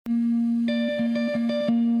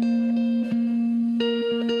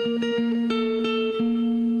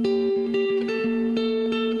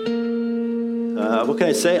can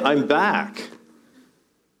I say? I'm back.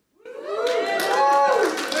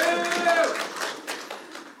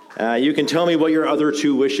 You can tell me what your other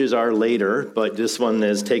two wishes are later, but this one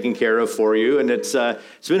is taken care of for you. And it's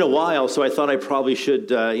been a while, so I thought I probably should,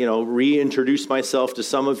 reintroduce myself to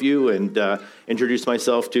some of you and introduce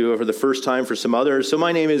myself to for the first time for some others. So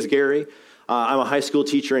my name is Gary. I'm a high school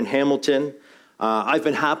teacher in Hamilton. I've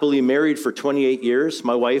been happily married for 28 years.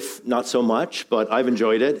 My wife, not so much, but I've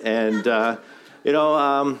enjoyed it. And,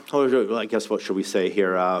 I guess what should we say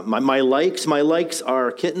here? My likes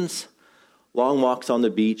are kittens, long walks on the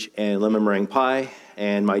beach, and lemon meringue pie.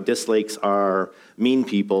 And my dislikes are mean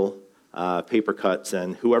people, paper cuts,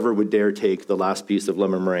 and whoever would dare take the last piece of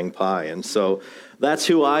lemon meringue pie. And so that's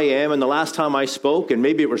who I am. And the last time I spoke, and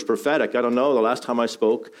maybe it was prophetic, I don't know, the last time I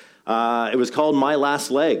spoke, it was called My Last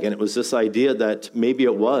Leg. And it was this idea that maybe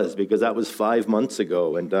it was, because that was 5 months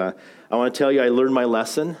ago. And I want to tell you, I learned my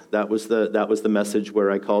lesson. That was the message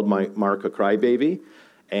where I called Mark a crybaby.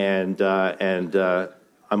 And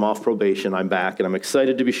I'm off probation, I'm back, and I'm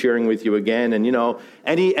excited to be sharing with you again. And,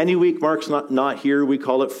 any week Mark's not here, we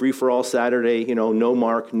call it Free-for-All Saturday, no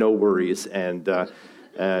Mark, no worries. And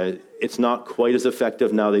it's not quite as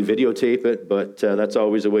effective now they videotape it, but that's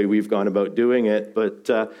always the way we've gone about doing it. But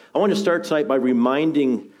I want to start tonight by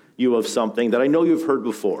reminding you of something that I know you've heard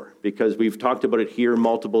before, because we've talked about it here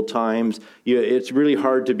multiple times. It's really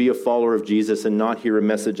hard to be a follower of Jesus and not hear a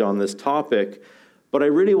message on this topic. But I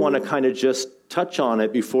really want to kind of just touch on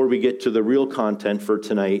it before we get to the real content for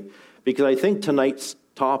tonight, because I think tonight's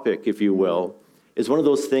topic, if you will, is one of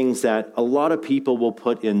those things that a lot of people will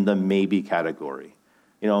put in the maybe category.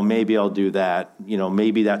 Maybe I'll do that.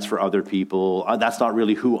 Maybe that's for other people. That's not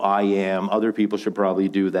really who I am. Other people should probably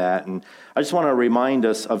do that. And I just want to remind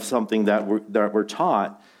us of something that we're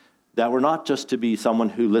taught, that we're not just to be someone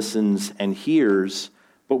who listens and hears,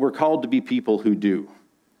 but we're called to be people who do.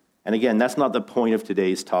 And again, that's not the point of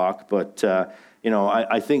today's talk, but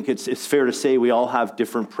I think it's fair to say we all have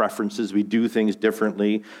different preferences. We do things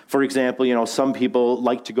differently. For example, some people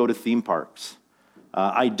like to go to theme parks.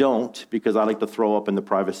 I don't, because I like to throw up in the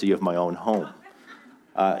privacy of my own home.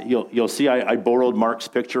 You'll see I borrowed Mark's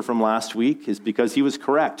picture from last week, is because he was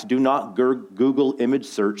correct. Do not Google image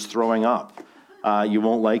search throwing up. You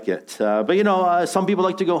won't like it. But some people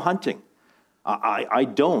like to go hunting. I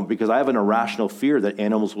don't, because I have an irrational fear that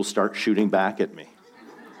animals will start shooting back at me.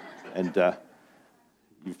 And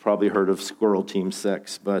you've probably heard of Squirrel Team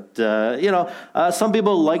 6. But, some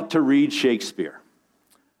people like to read Shakespeare.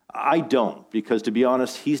 I don't, because to be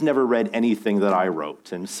honest, he's never read anything that I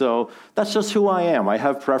wrote. And so that's just who I am. I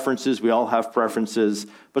have preferences. We all have preferences.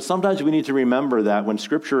 But sometimes we need to remember that when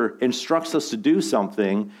Scripture instructs us to do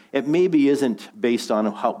something, it maybe isn't based on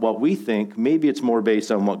what we think. Maybe it's more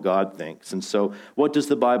based on what God thinks. And so what does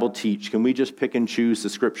the Bible teach? Can we just pick and choose the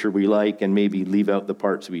Scripture we like and maybe leave out the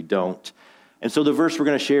parts we don't? And so the verse we're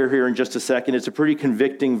going to share here in just a second, it's a pretty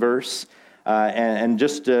convicting verse.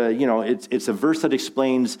 It's a verse that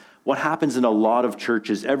explains what happens in a lot of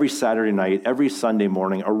churches every Saturday night, every Sunday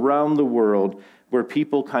morning around the world, where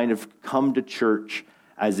people kind of come to church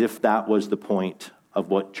as if that was the point of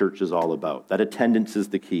what church is all about, that attendance is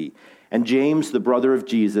the key. And James, the brother of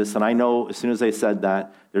Jesus, and I know as soon as I said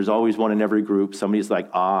that, there's always one in every group. Somebody's like,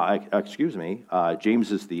 excuse me,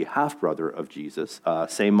 James is the half-brother of Jesus,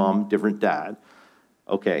 same mom, different dad.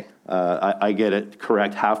 Okay, I get it.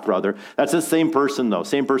 Correct, half-brother. That's the same person, though.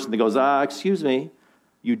 Same person that goes, excuse me,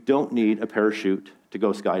 you don't need a parachute to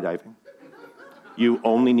go skydiving. You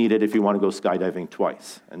only need it if you want to go skydiving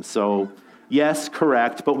twice. And so, yes,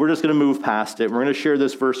 correct, but we're just going to move past it. We're going to share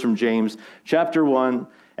this verse from James, chapter 1,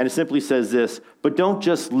 and it simply says this: but don't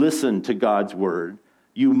just listen to God's word.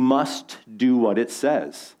 You must do what it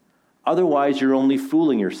says. Otherwise, you're only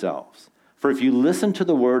fooling yourselves. For if you listen to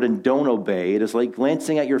the word and don't obey, it is like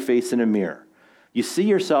glancing at your face in a mirror. You see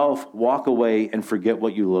yourself, walk away, and forget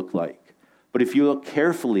what you look like. But if you look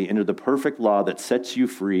carefully into the perfect law that sets you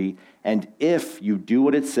free, and if you do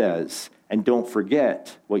what it says and don't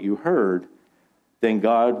forget what you heard, then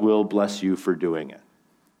God will bless you for doing it.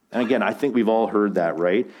 And again, I think we've all heard that,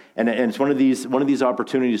 right? And it's one of these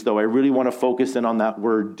opportunities, though, I really want to focus in on that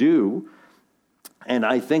word do. And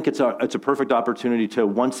I think it's a perfect opportunity to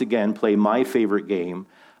once again play my favorite game.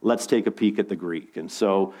 Let's take a peek at the Greek. And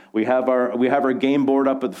so we have our game board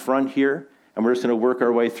up at the front here, and we're just going to work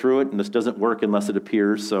our way through it. And this doesn't work unless it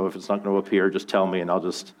appears. So if it's not going to appear, just tell me, and I'll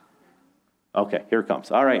just. Okay, here it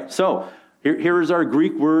comes. All right. So here is our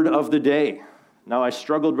Greek word of the day. Now, I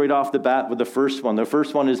struggled right off the bat with the first one. The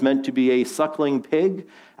first one is meant to be a suckling pig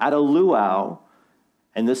at a luau,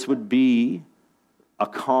 and this would be a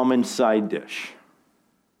common side dish.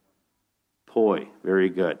 Poi. Very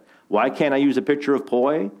good. Why can't I use a picture of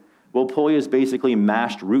poi? Well, poi is basically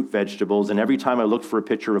mashed root vegetables, and every time I looked for a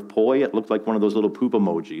picture of poi, it looked like one of those little poop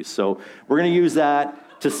emojis. So we're going to use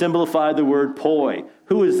that to simplify the word poi.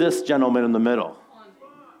 Who is this gentleman in the middle?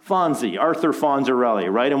 Fonzie, Arthur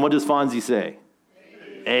Fonzarelli, right? And what does Fonzie say?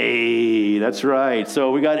 A, that's right.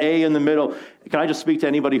 So we got A in the middle. Can I just speak to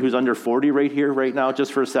anybody who's under 40 right here, right now,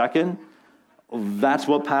 just for a second? That's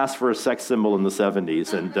what passed for a sex symbol in the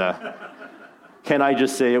 70s. And can I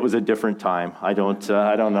just say it was a different time? I don't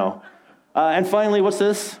know. And finally, what's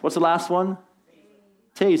this? What's the last one?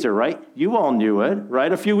 Taser, right? You all knew it,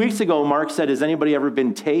 right? A few weeks ago, Mark said, has anybody ever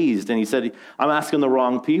been tased? And he said, I'm asking the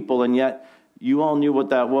wrong people, and yet you all knew what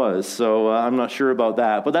that was, so I'm not sure about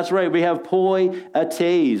that. But that's right, we have poiates.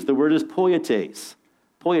 The word is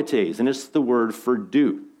poiates, and it's the word for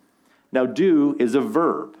do. Now, do is a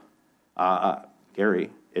verb.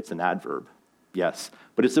 Gary, it's an adverb, yes.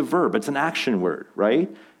 But it's a verb, it's an action word,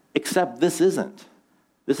 right? Except this isn't.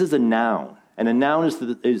 This is a noun. And a noun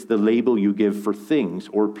is the label you give for things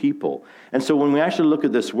or people. And so when we actually look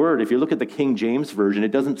at this word, if you look at the King James Version,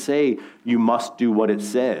 it doesn't say you must do what it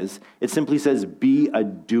says. It simply says be a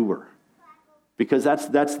doer. Because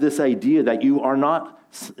that's this idea that you are not,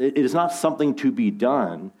 it is not something to be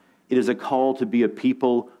done. It is a call to be a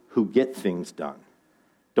people who get things done.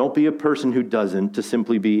 Don't be a person who doesn't, to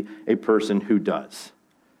simply be a person who does.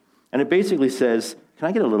 And it basically says, can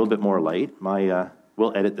I get a little bit more light?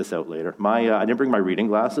 We'll edit this out later. I didn't bring my reading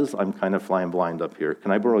glasses. I'm kind of flying blind up here. Can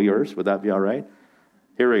I borrow yours? Would that be all right?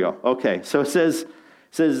 Here we go. Okay, so it says,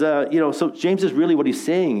 so James is really what he's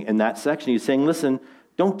saying in that section. He's saying, listen,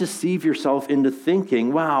 don't deceive yourself into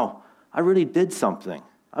thinking, wow, I really did something.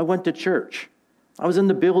 I went to church. I was in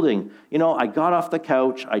the building. I got off the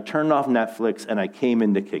couch, I turned off Netflix, and I came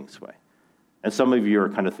into Kingsway. And some of you are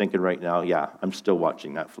kind of thinking right now, yeah, I'm still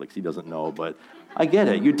watching Netflix. He doesn't know, but I get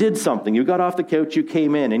it. You did something. You got off the couch, you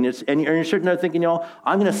came in, and you're sitting there thinking,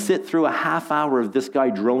 I'm going to sit through a half hour of this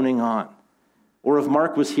guy droning on. Or if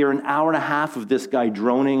Mark was here, an hour and a half of this guy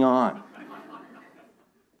droning on.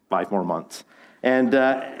 5 more months. And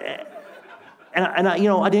I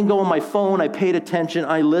didn't go on my phone. I paid attention.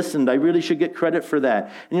 I listened. I really should get credit for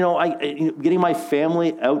that. Getting my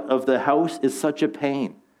family out of the house is such a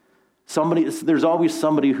pain. There's always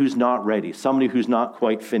somebody who's not ready, somebody who's not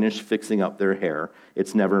quite finished fixing up their hair.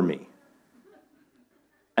 It's never me.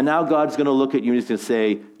 And now God's going to look at you and he's going to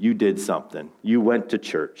say, you did something. You went to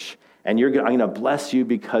church. And I'm going to bless you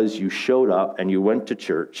because you showed up and you went to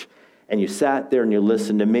church and you sat there and you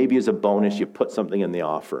listened, and maybe as a bonus you put something in the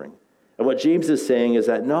offering. And what James is saying is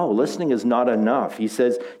that no, listening is not enough. He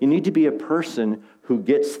says you need to be a person who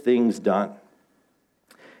gets things done.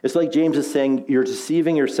 It's like James is saying, you're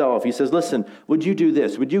deceiving yourself. He says, listen, would you do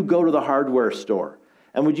this? Would you go to the hardware store?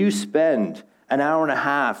 And would you spend an hour and a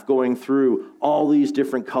half going through all these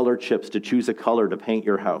different color chips to choose a color to paint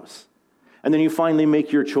your house? And then you finally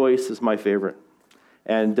make your choice. This is my favorite.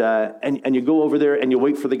 And you go over there and you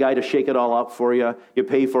wait for the guy to shake it all up for you. You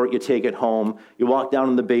pay for it, you take it home. You walk down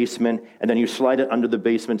in the basement, and then you slide it under the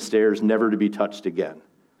basement stairs, never to be touched again.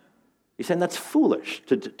 He's saying that's foolish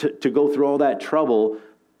to go through all that trouble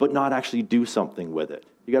but not actually do something with it.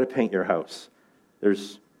 You got to paint your house.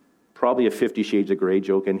 There's probably a 50 Shades of Grey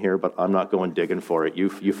joke in here, but I'm not going digging for it. You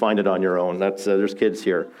find it on your own. That's there's kids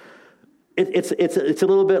here. It's a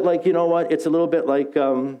little bit like, you know what? It's a little bit like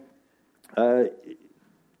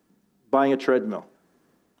buying a treadmill.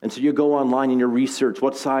 And so you go online and you research,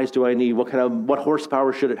 what size do I need? What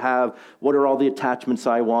horsepower should it have? What are all the attachments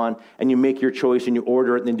I want? And you make your choice and you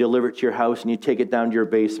order it and then deliver it to your house and you take it down to your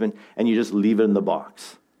basement and you just leave it in the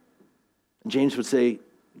box. And James would say,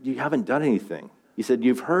 you haven't done anything. He said,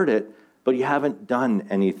 you've heard it, but you haven't done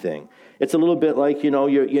anything. It's a little bit like, you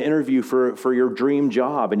interview for your dream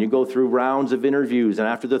job, and you go through rounds of interviews, and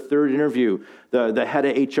after the third interview, the head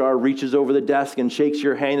of HR reaches over the desk and shakes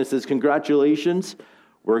your hand and says, congratulations,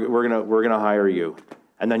 we're gonna hire you.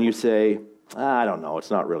 And then you say, I don't know, it's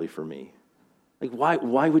not really for me. Like,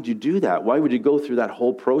 why would you do that? Why would you go through that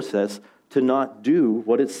whole process to not do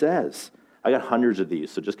what it says? I got hundreds of these,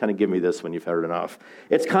 so just kind of give me this when you've heard enough.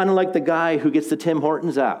 It's kind of like the guy who gets the Tim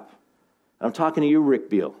Hortons app. I'm talking to you, Rick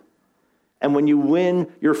Beal. And when you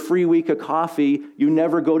win your free week of coffee, you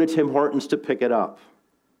never go to Tim Hortons to pick it up.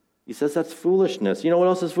 He says that's foolishness. You know what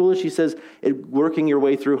else is foolish? He says working your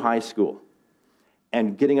way through high school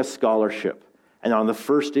and getting a scholarship. And on the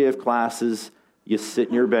first day of classes, you sit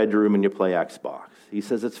in your bedroom and you play Xbox. He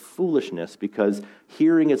says it's foolishness because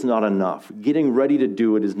hearing is not enough. Getting ready to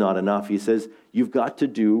do it is not enough. He says you've got to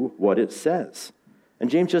do what it says. And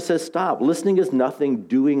James just says stop. Listening is nothing.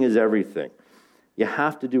 Doing is everything. You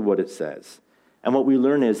have to do what it says. And what we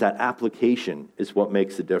learn is that application is what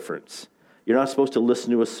makes a difference. You're not supposed to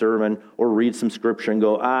listen to a sermon or read some scripture and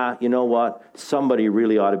go, you know what? Somebody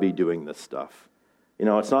really ought to be doing this stuff.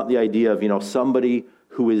 It's not the idea of, somebody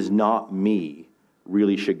who is not me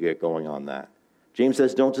really should get going on that. James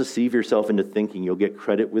says, don't deceive yourself into thinking you'll get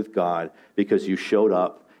credit with God because you showed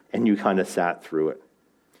up and you kind of sat through it.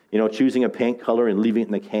 Choosing a paint color and leaving it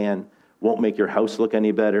in the can won't make your house look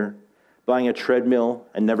any better. Buying a treadmill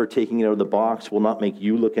and never taking it out of the box will not make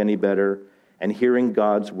you look any better. And hearing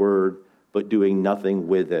God's word but doing nothing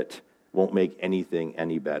with it won't make anything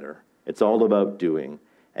any better. It's all about doing,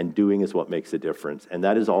 and doing is what makes a difference. And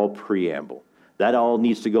that is all preamble. That all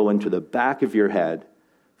needs to go into the back of your head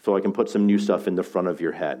so I can put some new stuff in the front of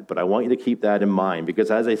your head. But I want you to keep that in mind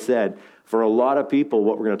because, as I said, for a lot of people,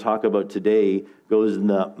 what we're going to talk about today goes in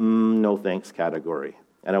the no thanks category.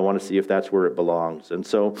 And I want to see if that's where it belongs. And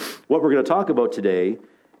so what we're going to talk about today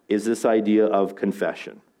is this idea of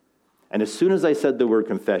confession. And as soon as I said the word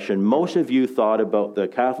confession, most of you thought about the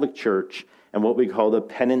Catholic Church and what we call the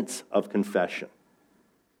penance of confession.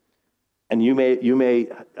 And you may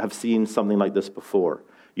have seen something like this before.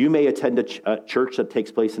 You may attend a church that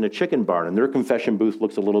takes place in a chicken barn, and their confession booth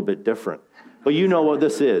looks a little bit different. But you know what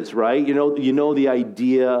this is, right? You know the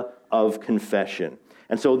idea of confession.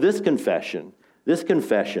 And so this confession, this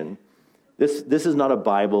is not a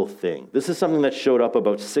Bible thing. This is something that showed up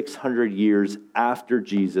about 600 years after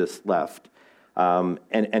Jesus left. And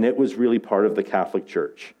it was really part of the Catholic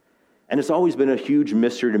Church. And it's always been a huge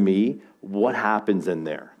mystery to me what happens in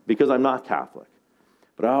there, because I'm not Catholic.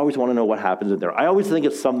 But I always want to know what happens in there. I always think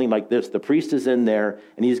it's something like this. The priest is in there,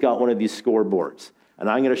 and he's got one of these scoreboards. And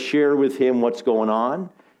I'm going to share with him what's going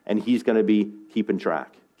on, and he's going to be keeping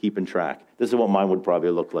track. This is what mine would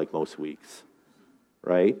probably look like most weeks,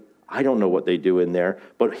 right? I don't know what they do in there,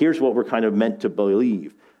 but here's what we're kind of meant to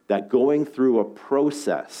believe, that going through a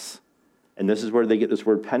process, and this is where they get this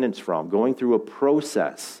word penance from, going through a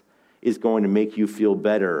process is going to make you feel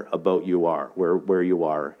better about where you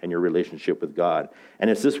are and your relationship with God. And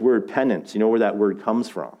it's this word penance. You know where that word comes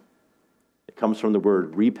from? It comes from the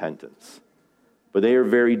word repentance. But they are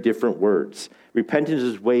very different words. Repentance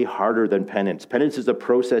is way harder than penance. Penance is a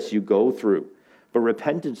process you go through. But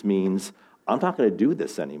repentance means, I'm not going to do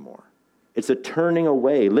this anymore. It's a turning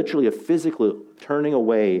away, literally a physical turning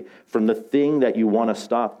away from the thing that you want to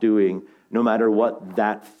stop doing, no matter what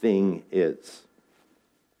that thing is.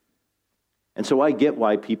 And so I get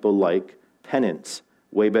why people like penance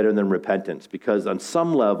way better than repentance, because on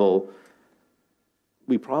some level,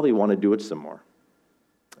 we probably want to do it some more.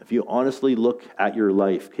 If you honestly look at your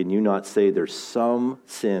life, can you not say there's some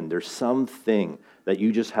sin, there's something that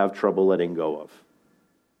you just have trouble letting go of?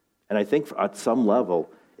 And I think at some level,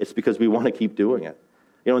 it's because we want to keep doing it.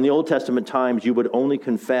 In the Old Testament times, you would only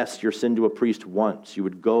confess your sin to a priest once. You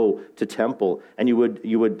would go to temple, and you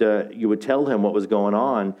would tell him what was going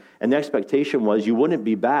on. And the expectation was you wouldn't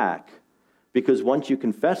be back, because once you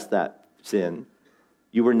confessed that sin,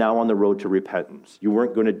 you were now on the road to repentance. You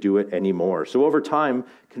weren't going to do it anymore. So over time,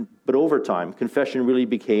 confession really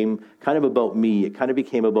became kind of about me. It kind of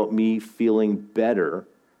became about me feeling better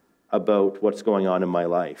about what's going on in my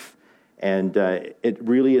life. And it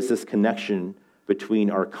really is this connection between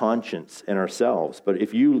our conscience and ourselves. But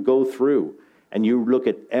if you go through and you look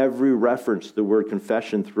at every reference to the word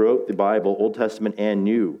confession throughout the Bible, Old Testament and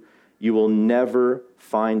New, you will never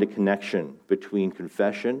find a connection between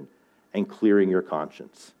confession and clearing your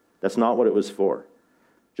conscience. That's not what it was for.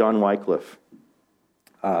 John Wycliffe,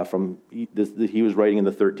 he was writing in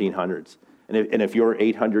the 1300s. And if you're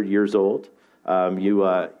 800 years old, and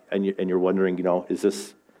you're wondering,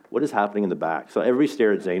 what is happening in the back? So everybody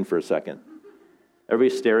stare at Zane for a second.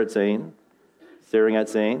 Everybody stare at Zane. Staring at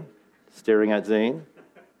Zane. Staring at Zane.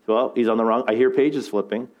 Well, he's on the wrong. I hear pages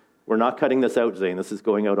flipping. We're not cutting this out, Zane. This is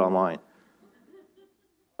going out online.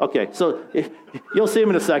 Okay, so you'll see him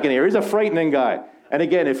in a second here. He's a frightening guy. And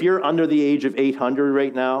again, if you're under the age of 800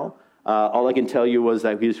 right now, all I can tell you was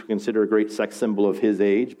that he's considered a great sex symbol of his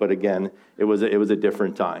age. But again, it was a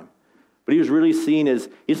different time. But he was really seen as,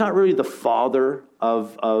 he's not really the father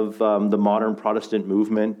of the modern Protestant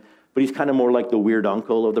movement, but he's kind of more like the weird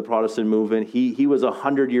uncle of the Protestant movement. He was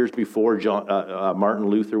 100 years before Martin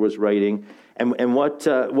Luther was writing. And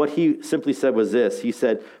what he simply said was this. He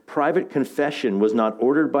said, private confession was not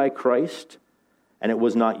ordered by Christ, and it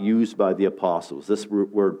was not used by the apostles. This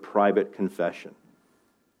word, private confession.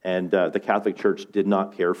 And the Catholic Church did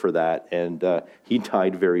not care for that, and he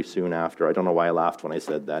died very soon after. I don't know why I laughed when I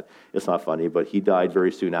said that. It's not funny, but he died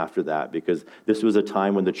very soon after that, because this was a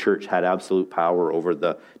time when the church had absolute power over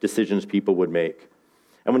the decisions people would make.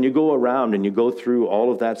 And when you go around and you go through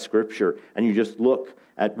all of that scripture and you just look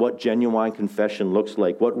at what genuine confession looks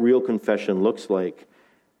like, what real confession looks like,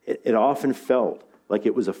 it often felt like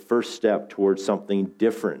it was a first step towards something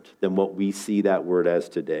different than what we see that word as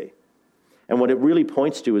today. And what it really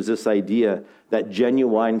points to is this idea that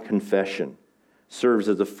genuine confession serves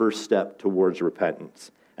as a first step towards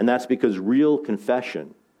repentance. And that's because real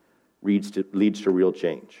confession leads to real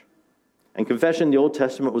change. And confession in the Old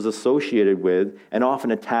Testament was associated with and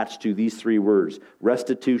often attached to these three words: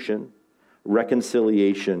 restitution,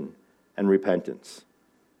 reconciliation, and repentance.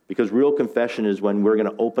 Because real confession is when we're going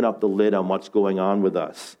to open up the lid on what's going on with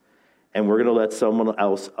us, and we're going to let someone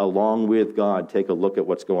else, along with God, take a look at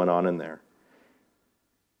what's going on in there.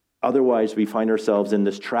 Otherwise, we find ourselves in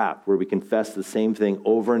this trap where we confess the same thing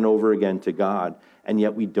over and over again to God, and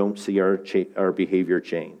yet we don't see our behavior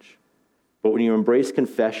change. But when you embrace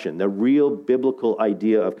confession, the real biblical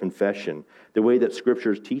idea of confession, the way that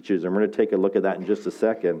Scripture teaches, and we're going to take a look at that in just a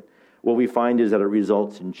second, what we find is that it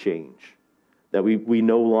results in change. That we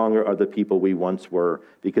no longer are the people we once were,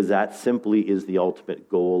 because that simply is the ultimate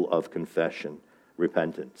goal of confession,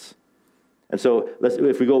 repentance. And so,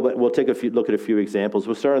 if we go, we'll take look at a few examples.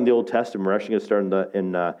 We'll start in the Old Testament. We're actually going to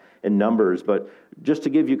start in Numbers, but just to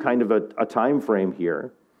give you kind of a time frame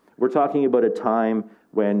here, we're talking about a time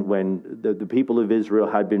when the people of Israel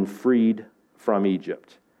had been freed from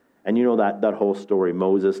Egypt. And you know that whole story,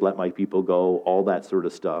 Moses, let my people go, all that sort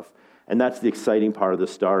of stuff. And that's the exciting part of the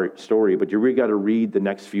story. But you really got to read the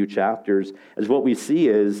next few chapters, as what we see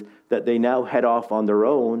is that they now head off on their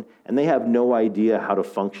own, and they have no idea how to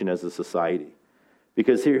function as a society.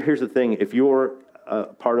 Because here's the thing, if you're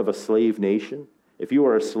part of a slave nation, if you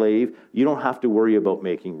are a slave, you don't have to worry about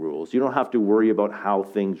making rules. You don't have to worry about how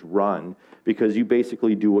things run, because you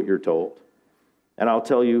basically do what you're told. And I'll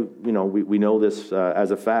tell you, we know this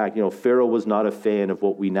as a fact. Pharaoh was not a fan of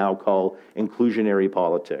what we now call inclusionary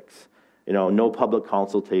politics. No public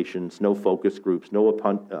consultations, no focus groups, no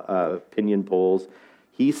opinion polls.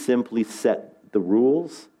 He simply set the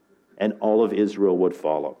rules, and all of Israel would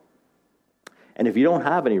follow. And if you don't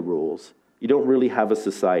have any rules, you don't really have a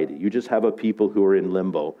society. You just have a people who are in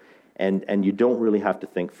limbo, and you don't really have to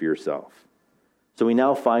think for yourself. So we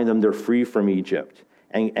now find them, they're free from Egypt,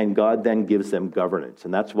 and God then gives them governance.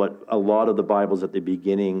 And that's what a lot of the books at the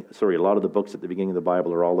beginning of the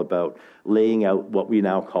Bible are all about, laying out what we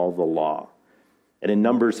now call the law. And in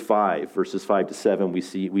Numbers 5, verses 5 to 7, we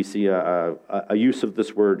see a use of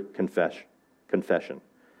this word confession.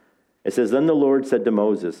 It says, "Then the Lord said to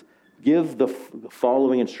Moses, 'Give the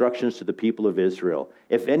following instructions to the people of Israel.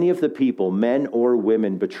 If any of the people, men or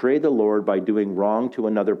women, betray the Lord by doing wrong to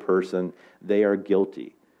another person, they are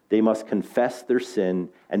guilty. They must confess their sin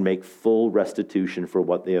and make full restitution for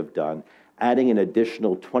what they have done, adding an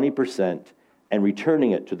additional 20% and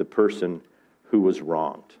returning it to the person who was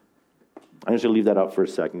wronged.'" I'm just going to leave that out for a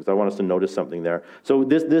second because I want us to notice something there. So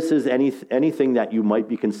this is anything that you might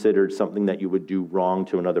be considered something that you would do wrong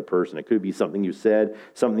to another person. It could be something you said,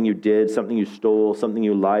 something you did, something you stole, something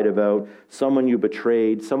you lied about, someone you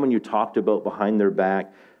betrayed, someone you talked about behind their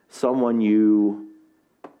back, someone you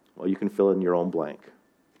can fill in your own blank.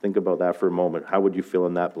 Think about that for a moment. How would you fill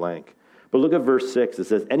in that blank? But look at verse 6. It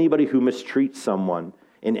says, "Anybody who mistreats someone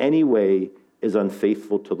in any way is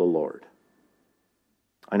unfaithful to the Lord."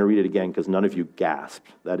 I'm going to read it again because none of you gasped.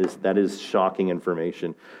 That is shocking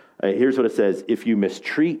information. Here's what it says. "If you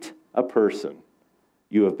mistreat a person,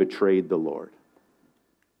 you have betrayed the Lord."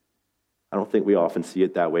 I don't think we often see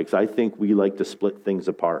it that way, because I think we like to split things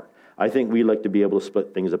apart. I think we like to be able to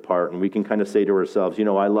split things apart, and we can kind of say to ourselves,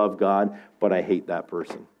 I love God, but I hate that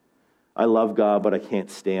person. I love God, but I can't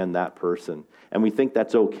stand that person. And we think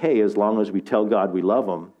that's okay as long as we tell God we love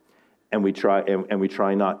him, and we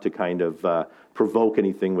try not to kind of provoke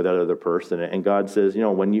anything with that other person. And God says,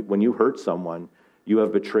 when you hurt someone, you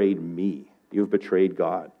have betrayed me. You have betrayed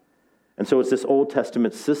God. And so it's this Old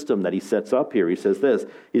Testament system that he sets up here. He says this.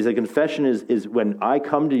 He said, confession is when I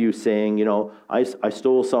come to you saying, I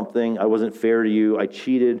stole something, I wasn't fair to you, I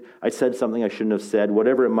cheated, I said something I shouldn't have said,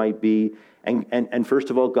 whatever it might be. And first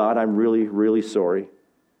of all, God, I'm really, really sorry.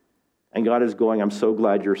 And God is going, I'm so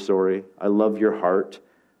glad you're sorry. I love your heart.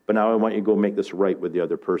 But now I want you to go make this right with the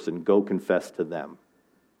other person. Go confess to them.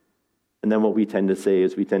 And then what we tend to say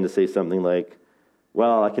is something like,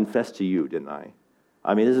 well, I confessed to you, didn't I?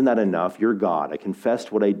 I mean, isn't that enough? You're God. I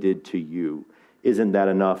confessed what I did to you. Isn't that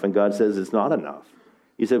enough? And God says it's not enough.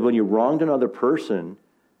 He said, when you wronged another person,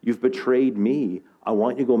 you've betrayed me. I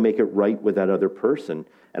want you to go make it right with that other person.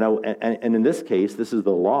 And in this case, this is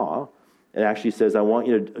the law. It actually says, I want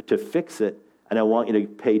you to fix it and I want you to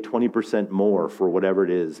pay 20% more for whatever it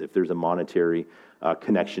is, if there's a monetary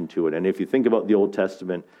connection to it. And if you think about the Old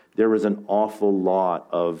Testament, there was an awful lot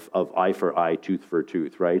of eye for eye, tooth for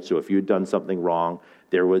tooth, right? So if you had done something wrong,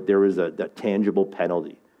 there was a tangible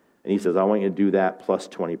penalty. And he says, I want you to do that plus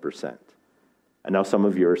 20%. And now some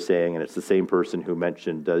of you are saying, and it's the same person who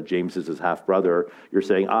mentioned James is his half-brother, you're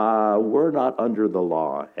saying, we're not under the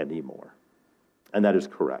law anymore. And that is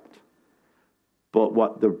correct. But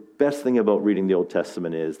what the best thing about reading the Old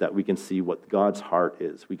Testament is that we can see what God's heart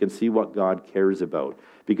is. We can see what God cares about,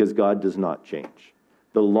 because God does not change.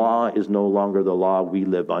 The law is no longer the law we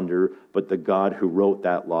live under, but the God who wrote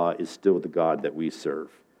that law is still the God that we serve.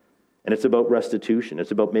 And it's about restitution.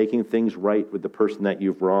 It's about making things right with the person that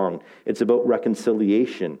you've wronged. It's about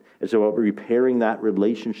reconciliation. It's about repairing that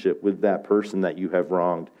relationship with that person that you have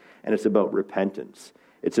wronged. And it's about repentance.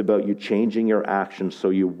 It's about you changing your actions so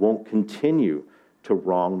you won't continue to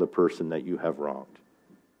wrong the person that you have wronged.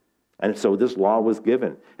 And so this law was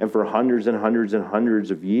given. And for hundreds and hundreds and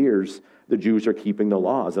hundreds of years, the Jews are keeping the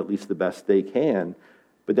laws, at least the best they can.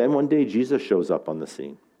 But then one day Jesus shows up on the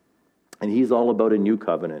scene. And he's all about a new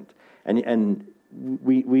covenant. And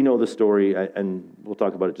we know the story, and we'll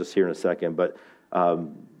talk about it just here in a second, but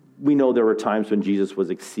we know there were times when Jesus was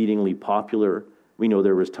exceedingly popular. We know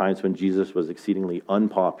there was times when Jesus was exceedingly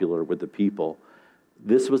unpopular with the people.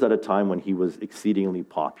 This was at a time when he was exceedingly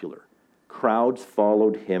popular. Crowds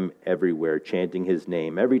followed him everywhere, chanting his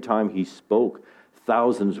name. Every time he spoke,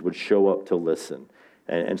 thousands would show up to listen.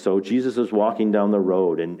 And so Jesus is walking down the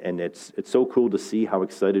road, and it's so cool to see how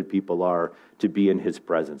excited people are to be in his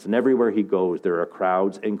presence. And everywhere he goes, there are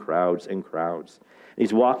crowds and crowds and crowds. And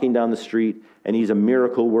he's walking down the street, and he's a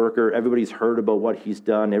miracle worker. Everybody's heard about what he's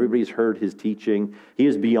done. Everybody's heard his teaching. He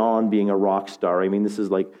is beyond being a rock star. I mean, this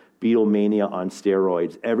is like Beatlemania on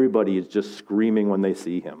steroids. Everybody is just screaming when they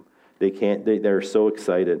see him. They're so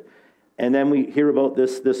excited. And then we hear about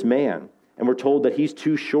this man, and we're told that he's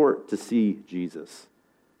too short to see Jesus.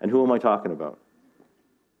 And who am I talking about?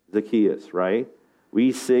 Zacchaeus, right?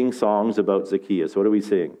 We sing songs about Zacchaeus. What do we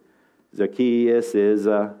sing? Zacchaeus is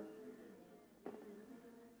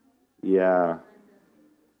yeah.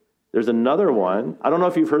 There's another one. I don't know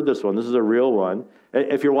if you've heard this one. This is a real one.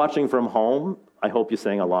 If you're watching from home, I hope you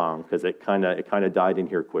sang along, because it kind of died in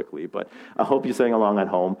here quickly. But I hope you sang along at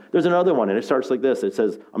home. There's another one, and it starts like this. It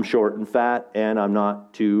says, I'm short and fat, and I'm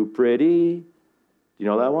not too pretty. Do you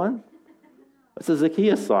know that one? It's a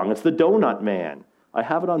Zacchaeus song. It's the Donut Man. I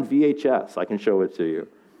have it on VHS. I can show it to you.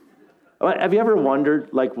 Have you ever wondered,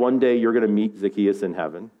 like one day you're going to meet Zacchaeus in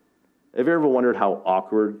heaven? Have you ever wondered how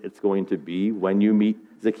awkward it's going to be when you meet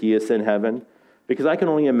Zacchaeus in heaven? Because I can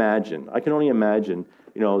only imagine,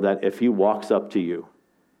 that if he walks up to you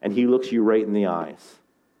and he looks you right in the eyes,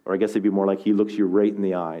 or I guess it'd be more like he looks you right in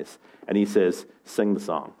the eyes and he says, sing the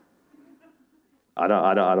song. I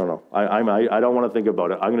don't know. I don't want to think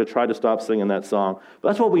about it. I'm going to try to stop singing that song. But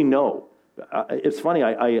that's what we know. It's funny.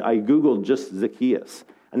 I Googled just Zacchaeus,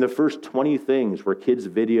 and the first 20 things were kids'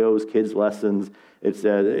 videos, kids' lessons.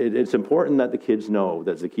 It's important that the kids know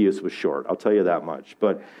that Zacchaeus was short. I'll tell you that much.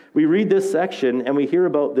 But we read this section, and we hear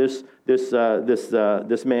about this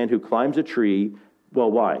man who climbs a tree.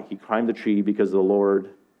 Well, why? He climbed the tree because the Lord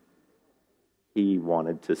he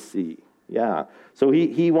wanted to see. Yeah. So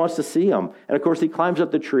he wants to see him. And of course, he climbs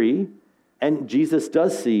up the tree, and Jesus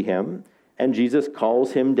does see him, and Jesus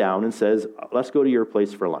calls him down and says, let's go to your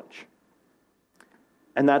place for lunch.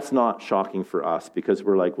 And that's not shocking for us, because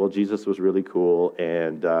we're like, well, Jesus was really cool,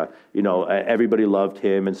 and, everybody loved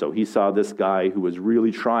him, and so he saw this guy who was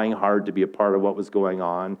really trying hard to be a part of what was going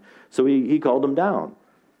on, so he called him down.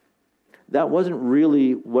 That wasn't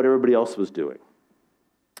really what everybody else was doing.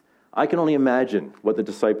 I can only imagine what the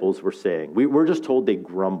disciples were saying. We're just told they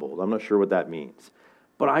grumbled. I'm not sure what that means.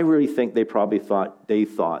 But I really think they probably thought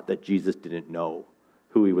that Jesus didn't know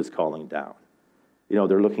who he was calling down.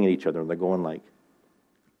 They're looking at each other and they're going like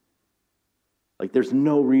there's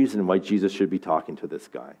no reason why Jesus should be talking to this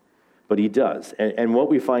guy. But he does. And what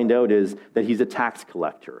we find out is that he's a tax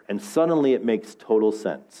collector. And suddenly it makes total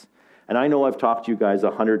sense. And I know I've talked to you guys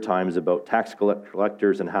 100 times about tax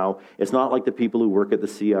collectors and how it's not like the people who work at the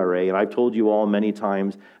CRA. And I've told you all many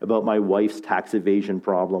times about my wife's tax evasion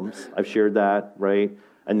problems. I've shared that, right?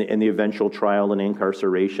 And the eventual trial and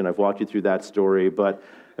incarceration. I've walked you through that story. But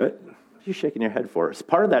what are you shaking your head for?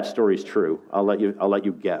 Part of that story is true. I'll let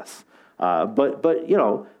you guess. But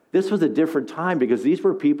this was a different time, because these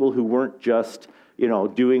were people who weren't just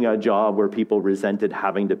doing a job where people resented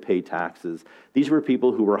having to pay taxes. These were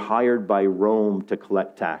people who were hired by Rome to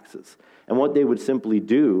collect taxes. And what they would simply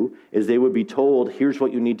do is they would be told, here's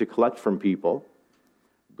what you need to collect from people.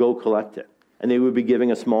 Go collect it. And they would be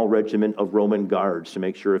giving a small regiment of Roman guards to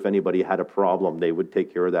make sure if anybody had a problem, they would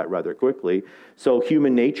take care of that rather quickly. So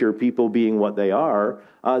human nature, people being what they are,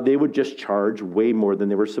 they would just charge way more than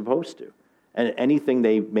they were supposed to. And anything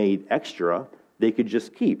they made extra, they could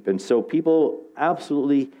just keep. And so people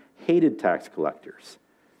absolutely hated tax collectors.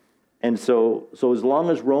 And so as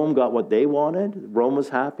long as Rome got what they wanted, Rome was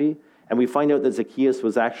happy. And we find out that Zacchaeus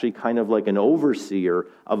was actually kind of like an overseer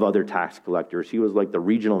of other tax collectors. He was like the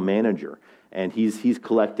regional manager. And he's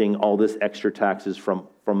collecting all this extra taxes from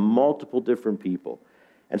multiple different people.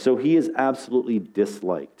 And so he is absolutely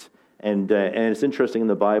disliked. And it's interesting in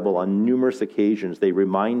the Bible, on numerous occasions, they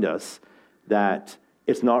remind us that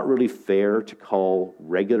it's not really fair to call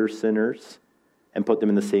regular sinners and put them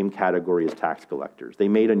in the same category as tax collectors. They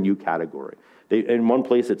made a new category. In one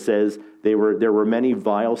place it says there were many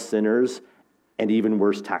vile sinners and even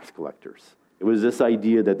worse tax collectors. It was this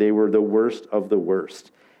idea that they were the worst of the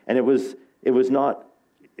worst. And it was not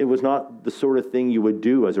the sort of thing you would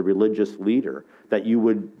do as a religious leader, that you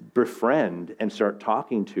would befriend and start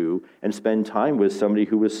talking to and spend time with somebody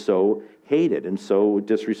who was so hated and so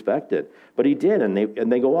disrespected. But he did, and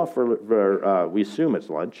they go off for we assume it's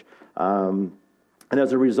lunch. And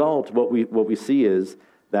as a result, what we see is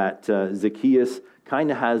that Zacchaeus kind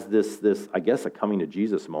of has this, I guess, a coming to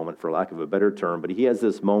Jesus moment, for lack of a better term, but he has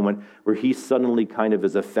this moment where he suddenly kind of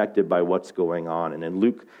is affected by what's going on. And in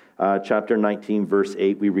Luke chapter 19, verse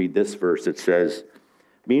 8, we read this verse. It says,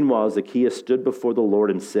 "Meanwhile, Zacchaeus stood before the Lord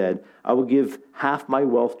and said, 'I will give half my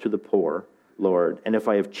wealth to the poor, Lord, and if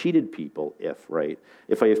I have cheated people, if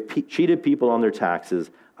I have cheated people on their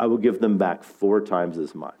taxes, I will give them back 4 times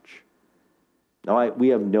as much.'" Now, we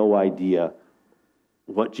have no idea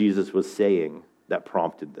what Jesus was saying that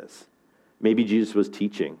prompted this. Maybe Jesus was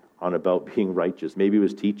teaching on about being righteous. Maybe he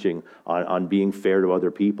was teaching on being fair to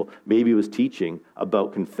other people. Maybe he was teaching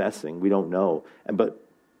about confessing. We don't know.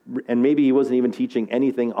 And maybe he wasn't even teaching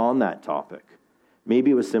anything on that topic.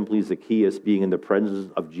 Maybe it was simply Zacchaeus, being in the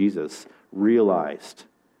presence of Jesus, realized,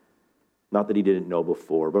 not that he didn't know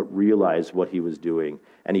before, but realized what he was doing.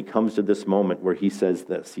 And he comes to this moment where he says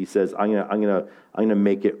this. He says, I'm gonna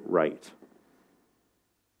make it right.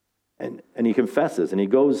 And he confesses, and he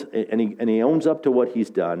goes, and he owns up to what he's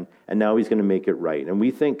done, and now he's going to make it right. And we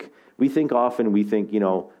think often,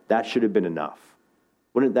 that should have been enough.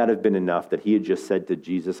 Wouldn't that have been enough that he had just said to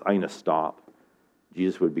Jesus, "I'm going to stop"?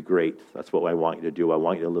 Jesus would be great. That's what I want you to do. I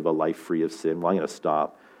want you to live a life free of sin. Well, I'm going to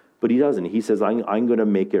stop. But he doesn't. He says, I'm going to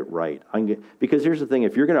make it right. Because here's the thing.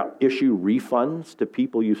 If you're going to issue refunds to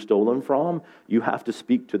people you've stolen from, you have to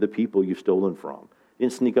speak to the people you've stolen from. He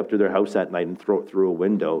didn't sneak up to their house at night and throw it through a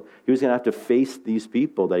window. He was going to have to face these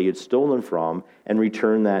people that he had stolen from and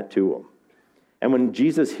return that to them. And when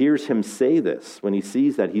Jesus hears him say this, when he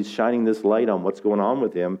sees that he's shining this light on what's going on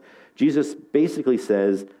with him, Jesus basically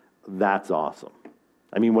says, "That's awesome."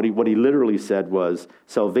 I mean, what he literally said was,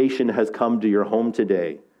 "Salvation has come to your home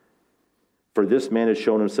today. For this man has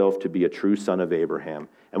shown himself to be a true son of Abraham."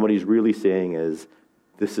 And what he's really saying is,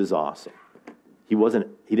 this is awesome. He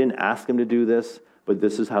didn't ask him to do this, but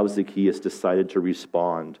this is how Zacchaeus decided to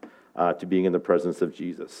respond to being in the presence of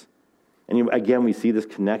Jesus. And again, we see this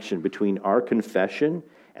connection between our confession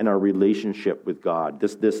and our relationship with God.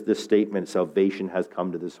 This statement, "Salvation has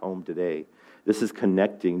come to this home today." This is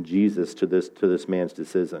connecting Jesus to this man's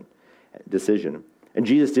decision. And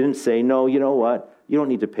Jesus didn't say, "No, you know what? You don't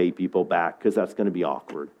need to pay people back because that's going to be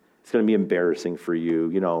awkward. It's going to be embarrassing for you.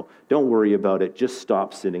 Don't worry about it. Just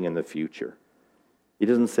stop sinning in the future." He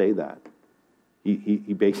doesn't say that.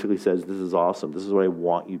 He basically says, "This is awesome. This is what I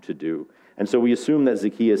want you to do." And so we assume that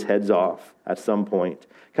Zacchaeus heads off at some point.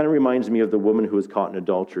 Kind of reminds me of the woman who was caught in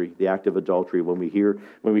adultery, the act of adultery. When we hear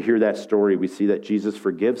that story, we see that Jesus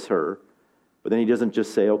forgives her, but then he doesn't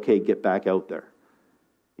just say, "Okay, get back out there."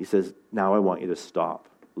 He says, "Now I want you to stop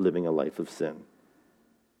living a life of sin."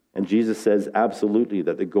 And Jesus says absolutely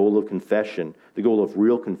that the goal of confession, the goal of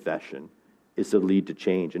real confession, is to lead to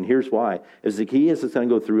change. And here's why. If Zacchaeus is going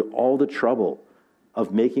to go through all the trouble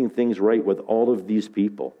of making things right with all of these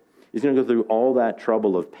people, he's going to go through all that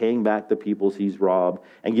trouble of paying back the people he's robbed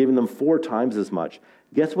and giving them 4 times as much.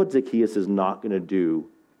 Guess what Zacchaeus is not going to do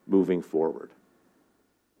moving forward?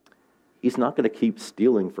 He's not going to keep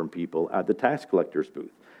stealing from people at the tax collector's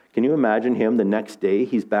booth. Can you imagine him the next day?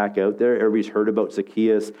 He's back out there. Everybody's heard about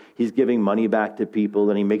Zacchaeus. He's giving money back to people,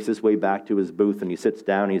 and he makes his way back to his booth, and he sits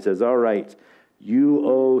down, and he says, "All right, you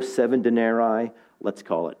owe 7 denarii. Let's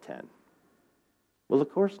call it 10. Well,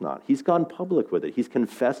 of course not. He's gone public with it. He's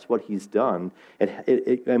confessed what he's done,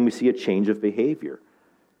 and we see a change of behavior.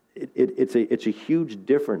 It's a huge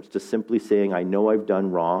difference to simply saying, "I know I've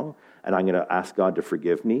done wrong. and I'm going to ask God to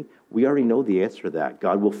forgive me, we already know the answer to that.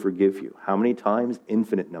 God will forgive you. How many times?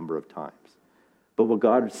 Infinite number of times. But what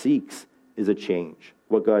God seeks is a change.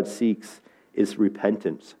 What God seeks is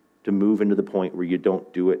repentance, to move into the point where you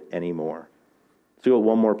don't do it anymore. So we'll go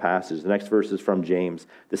one more passage. The next verse is from James,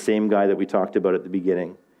 the same guy that we talked about at the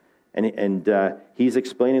beginning. And he's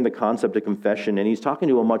explaining the concept of confession, and he's talking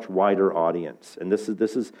to a much wider audience. And this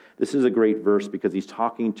is a great verse because he's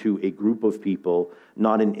talking to a group of people,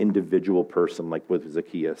 not an individual person like with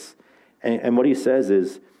Zacchaeus. And what he says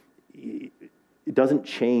is, it doesn't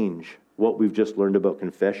change what we've just learned about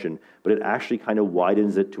confession, but it actually kind of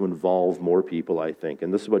widens it to involve more people, I think.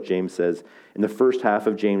 And this is what James says in the first half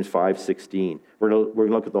of James 5:16. We're going to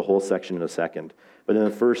look at the whole section in a second. But in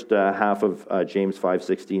the first half of James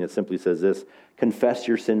 5:16, it simply says this: confess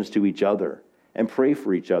your sins to each other and pray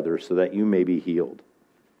for each other so that you may be healed.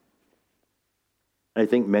 And I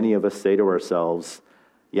think many of us say to ourselves,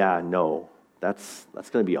 yeah, no, that's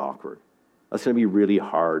going to be awkward. That's going to be really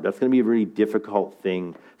hard. That's going to be a really difficult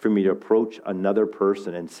thing for me to approach another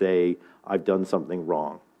person and say, I've done something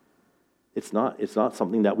wrong. It's not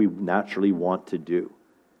something that we naturally want to do.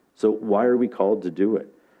 So why are we called to do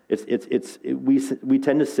it? We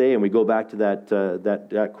tend to say, and we go back to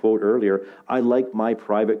that quote earlier, I like my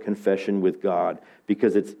private confession with God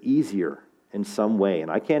because it's easier in some way.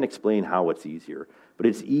 And I can't explain how it's easier, but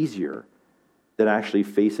it's easier than actually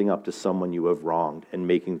facing up to someone you have wronged and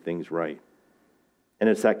making things right. And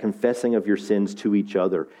it's that confessing of your sins to each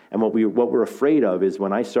other. And what we're afraid of is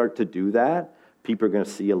when I start to do that, people are going to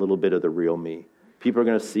see a little bit of the real me. People are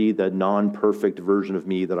going to see the non-perfect version of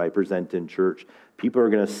me that I present in church. People are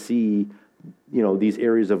going to see, these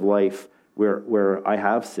areas of life where I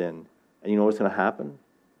have sinned. And you know what's going to happen?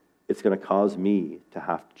 It's going to cause me to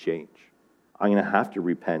have to change. I'm going to have to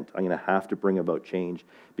repent. I'm going to have to bring about change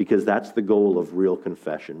because that's the goal of real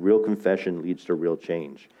confession. Real confession leads to real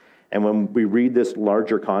change. And when we read this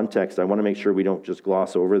larger context, I want to make sure we don't just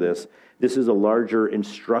gloss over this. This is a larger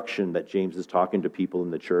instruction that James is talking to people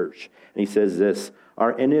in the church. And he says this: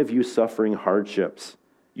 are any of you suffering hardships?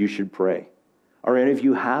 You should pray. Are any of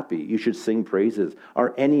you happy? You should sing praises.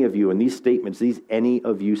 Are any of you, and these any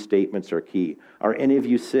of you statements are key. Are any of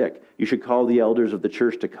you sick? You should call the elders of the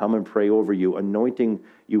church to come and pray over you, anointing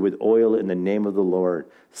you with oil in the name of the Lord.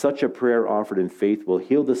 Such a prayer offered in faith will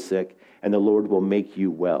heal the sick, and the Lord will make you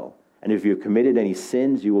well. And if you have committed any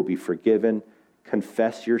sins, you will be forgiven.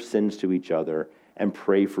 Confess your sins to each other and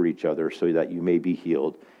pray for each other so that you may be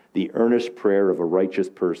healed. The earnest prayer of a righteous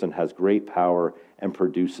person has great power and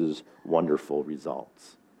produces wonderful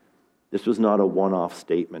results. This was not a one-off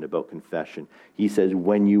statement about confession. He says,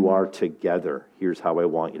 when you are together, here's how I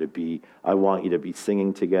want you to be. I want you to be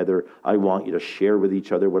singing together. I want you to share with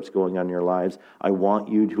each other what's going on in your lives. I want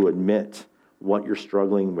you to admit what you're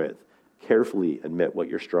struggling with. Carefully admit what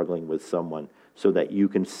you're struggling with someone so that you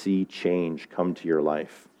can see change come to your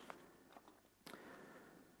life.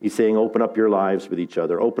 He's saying open up your lives with each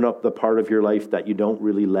other. Open up the part of your life that you don't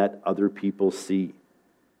really let other people see.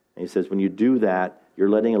 And he says when you do that, you're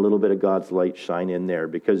letting a little bit of God's light shine in there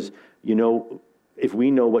because, if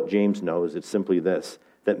we know what James knows, it's simply this,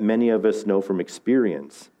 that many of us know from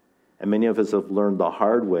experience and many of us have learned the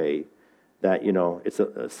hard way that, it's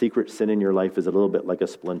a secret sin in your life is a little bit like a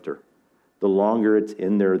splinter. The longer it's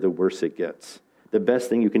in there, the worse it gets. The best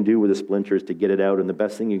thing you can do with a splinter is to get it out, and the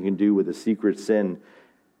best thing you can do with a secret sin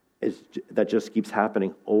is that just keeps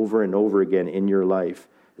happening over and over again in your life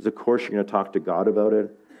is, of course, you're going to talk to God about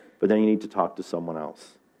it, but then you need to talk to someone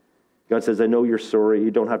else. God says, I know you're sorry.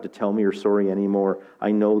 You don't have to tell me you're sorry anymore.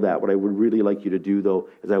 I know that. What I would really like you to do, though,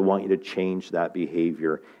 is I want you to change that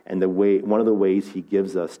behavior. And one of the ways he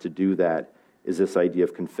gives us to do that is this idea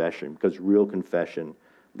of confession, because real confession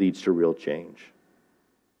leads to real change.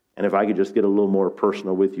 And if I could just get a little more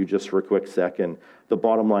personal with you just for a quick second, the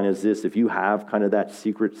bottom line is this: if you have kind of that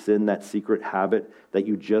secret sin, that secret habit that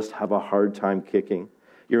you just have a hard time kicking,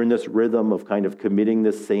 you're in this rhythm of kind of committing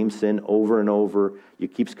this same sin over and over,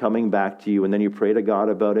 it keeps coming back to you, and then you pray to God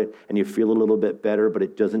about it, and you feel a little bit better, but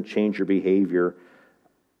it doesn't change your behavior.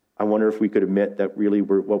 I wonder if we could admit that really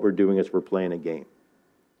what we're doing is we're playing a game.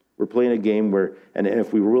 We're playing a game where, and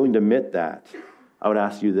if we were willing to admit that, I would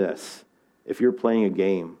ask you this: if you're playing a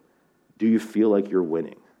game, do you feel like you're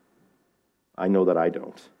winning? I know that I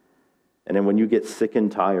don't. And then when you get sick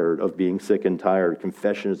and tired of being sick and tired,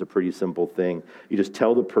 confession is a pretty simple thing. You just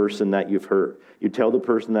tell the person that you've hurt. You tell the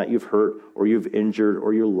person that you've hurt or you've injured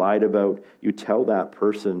or you lied about. You tell that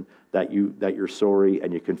person that you're sorry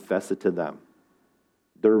and you confess it to them.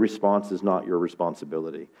 Their response is not your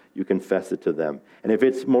responsibility. You confess it to them. And if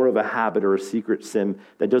it's more of a habit or a secret sin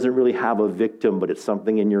that doesn't really have a victim, but it's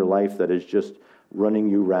something in your life that is just running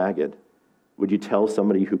you ragged, would you tell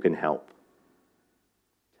somebody who can help?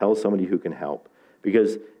 Tell somebody who can help.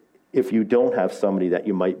 Because if you don't have somebody that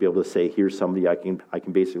you might be able to say, here's somebody I can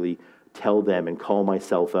basically tell them and call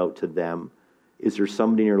myself out to them, is there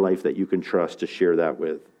somebody in your life that you can trust to share that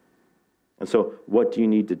with? And so what do you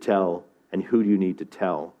need to tell and who do you need to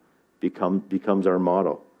tell becomes our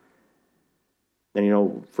motto.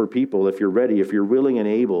 And for people, if you're ready, if you're willing and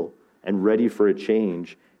able and ready for a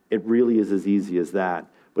change, it really is as easy as that.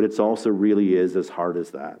 But it's also really is as hard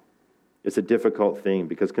as that. It's a difficult thing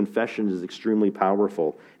because confession is extremely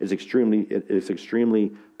powerful. It's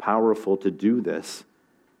extremely powerful to do this,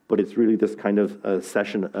 but it's really this kind of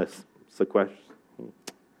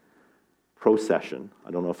procession.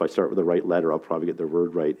 I don't know if I start with the right letter, I'll probably get the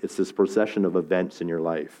word right. It's this procession of events in your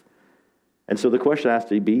life. And so the question has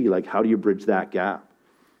to be, how do you bridge that gap?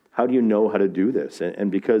 How do you know how to do this?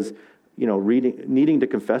 And because, needing to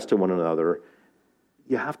confess to one another,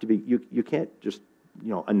 you have to be, you can't just,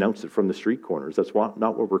 announce it from the street corners. That's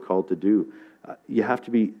not what we're called to do. You have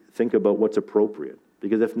to think about what's appropriate.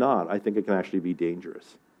 Because if not, I think it can actually be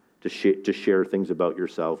dangerous to share things about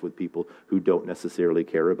yourself with people who don't necessarily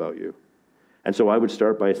care about you. And so I would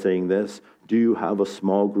start by saying this: do you have a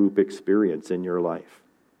small group experience in your life?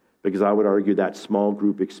 Because I would argue that small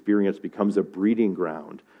group experience becomes a breeding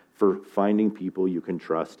ground for finding people you can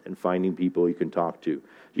trust and finding people you can talk to.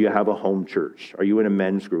 Do you have a home church? Are you in a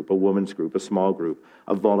men's group, a women's group, a small group,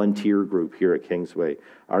 a volunteer group here at Kingsway?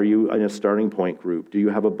 Are you in a starting point group? Do you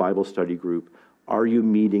have a Bible study group? Are you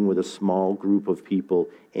meeting with a small group of people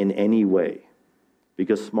in any way?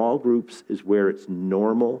 Because small groups is where it's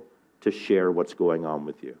normal to share what's going on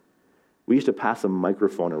with you. We used to pass a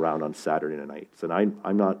microphone around on Saturday nights, and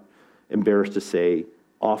I'm not embarrassed to say,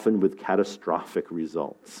 often with catastrophic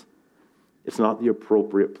results. It's not the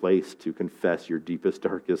appropriate place to confess your deepest,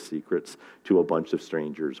 darkest secrets to a bunch of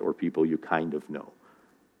strangers or people you kind of know.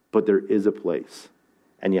 But there is a place,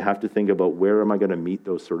 and you have to think about, where am I going to meet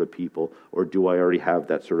those sort of people, or do I already have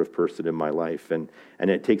that sort of person in my life? And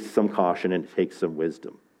it takes some caution and it takes some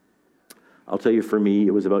wisdom. I'll tell you, for me,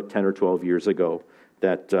 it was about 10 or 12 years ago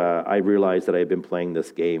that I realized that I had been playing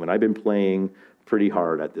this game, and I've been playing pretty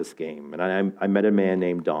hard at this game. And I met a man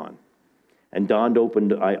named Don. And Don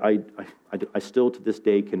opened, I still to this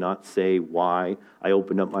day cannot say why I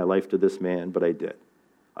opened up my life to this man, but I did.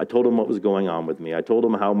 I told him what was going on with me. I told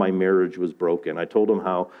him how my marriage was broken. I told him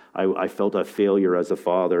how I felt a failure as a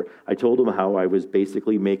father. I told him how I was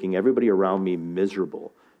basically making everybody around me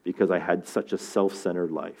miserable because I had such a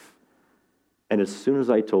self-centered life. And as soon as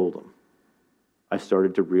I told him, I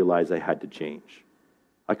started to realize I had to change.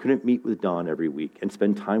 I couldn't meet with Don every week and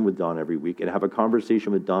spend time with Don every week and have a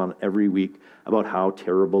conversation with Don every week about how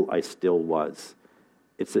terrible I still was.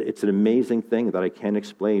 It's an amazing thing that I can't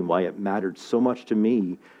explain why it mattered so much to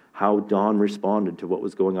me how Don responded to what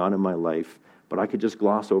was going on in my life, but I could just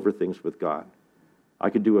gloss over things with God. I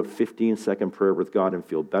could do a 15-second prayer with God and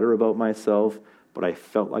feel better about myself, but I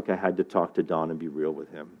felt like I had to talk to Don and be real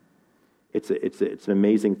with him. It's an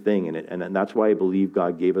amazing thing, and that's why I believe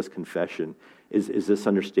God gave us confession, is this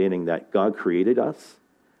understanding that God created us,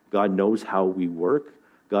 God knows how we work,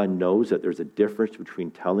 God knows that there's a difference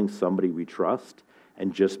between telling somebody we trust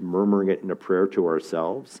and just murmuring it in a prayer to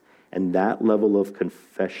ourselves, and that level of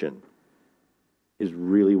confession is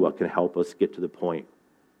really what can help us get to the point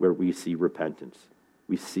where we see repentance.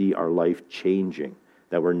 We see our life changing,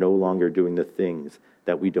 that we're no longer doing the things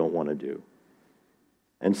that we don't want to do.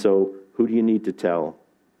 And so, who do you need to tell,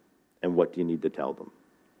 and what do you need to tell them?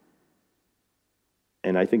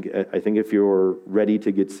 And I think if you're ready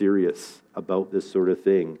to get serious about this sort of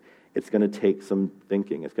thing, it's going to take some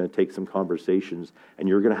thinking. It's going to take some conversations, and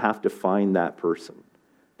you're going to have to find that person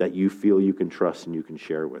that you feel you can trust and you can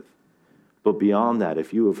share with. But beyond that,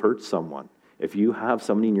 if you have hurt someone, if you have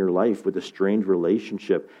somebody in your life with a strained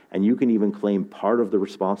relationship, and you can even claim part of the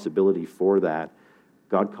responsibility for that,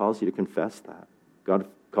 God calls you to confess that. God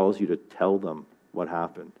calls you to tell them what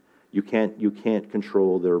happened. You can't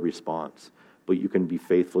control their response, but you can be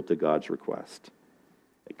faithful to God's request.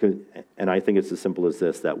 And I think it's as simple as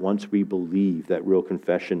this, that once we believe that real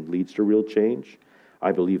confession leads to real change,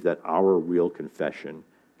 I believe that our real confession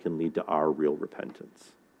can lead to our real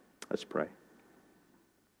repentance. Let's pray.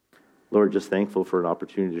 Lord, just thankful for an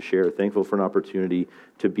opportunity to share, thankful for an opportunity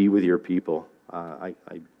to be with your people.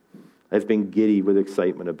 I've been giddy with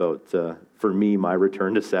excitement about, for me, my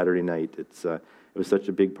return to Saturday night. It was such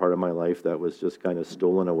a big part of my life that was just kind of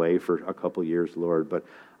stolen away for a couple years, Lord. But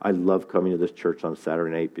I love coming to this church on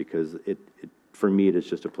Saturday night because for me, it is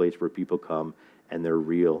just a place where people come and they're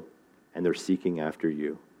real and they're seeking after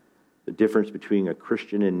you. The difference between a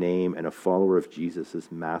Christian in name and a follower of Jesus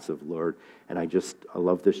is massive, Lord. And I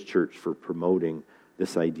love this church for promoting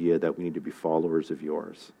this idea that we need to be followers of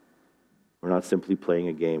yours. We're not simply playing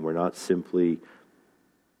a game. We're not simply,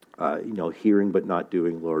 hearing but not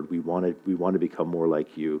doing, Lord. We want to become more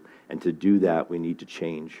like you. And to do that, we need to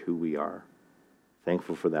change who we are.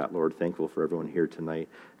 Thankful for that, Lord. Thankful for everyone here tonight.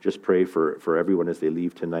 Just pray for everyone as they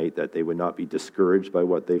leave tonight that they would not be discouraged by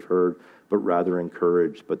what they've heard, but rather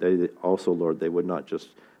encouraged. But they also, Lord, they would not just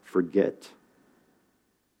forget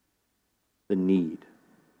the need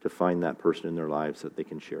to find that person in their lives that they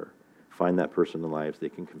can share. Find that person in their lives they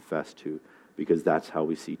can confess to, because that's how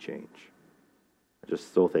we see change. I'm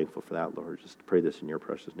just so thankful for that, Lord. Just pray this in your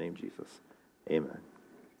precious name, Jesus. Amen.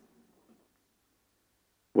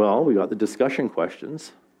 Well, we got the discussion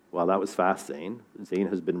questions. Well, that was fast, Zane. Zane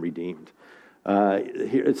has been redeemed.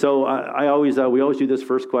 So we always do this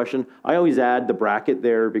first question. I always add the bracket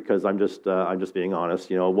there because I'm just being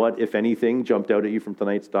honest. What, if anything, jumped out at you from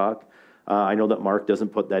tonight's talk? I know that Mark doesn't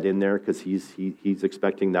put that in there because he's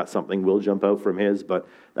expecting that something will jump out from his, but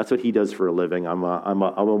that's what he does for a living. I'm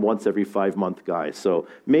a once every 5 month guy, so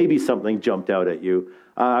maybe something jumped out at you.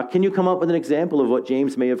 Can you come up with an example of what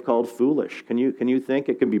James may have called foolish? Can you think?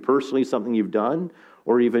 It can be personally something you've done,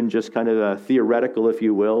 or even just kind of theoretical, if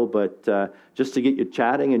you will, but just to get you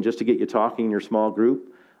chatting and just to get you talking in your small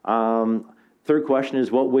group. Third question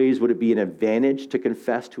is, what ways would it be an advantage to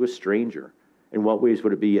confess to a stranger? In what ways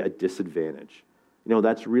would it be a disadvantage?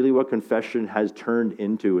 That's really what confession has turned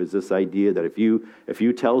into, is this idea that if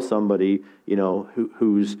you tell somebody,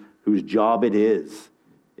 whose job it is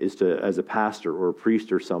to, as a pastor or a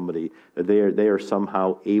priest or somebody, that they are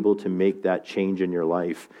somehow able to make that change in your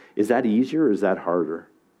life. Is that easier or is that harder?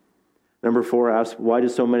 Number 4 asks, why do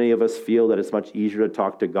so many of us feel that it's much easier to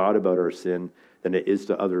talk to God about our sin than it is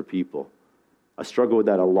to other people? I struggled with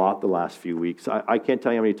that a lot the last few weeks. I can't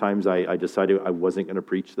tell you how many times I decided I wasn't going to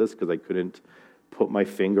preach this because I couldn't put my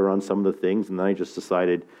finger on some of the things, and then I just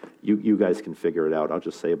decided, you guys can figure it out. I'll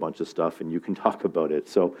just say a bunch of stuff, and you can talk about it.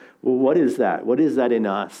 So, what is that? What is that in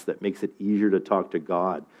us that makes it easier to talk to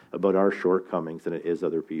God about our shortcomings than it is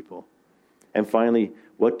other people? And finally,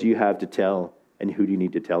 what do you have to tell, and who do you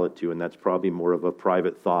need to tell it to? And that's probably more of a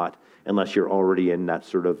private thought, unless you're already in that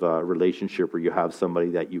sort of relationship where you have somebody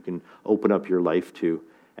that you can open up your life to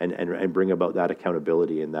and bring about that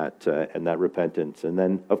accountability and that repentance. And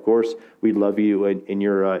then, of course, we'd love you in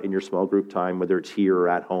your small group time, whether it's here or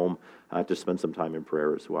at home, to spend some time in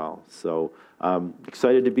prayer as well. So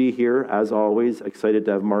excited to be here, as always. Excited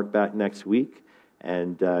to have Mark back next week,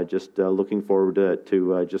 and just looking forward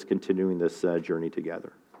to just continuing this journey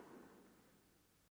together.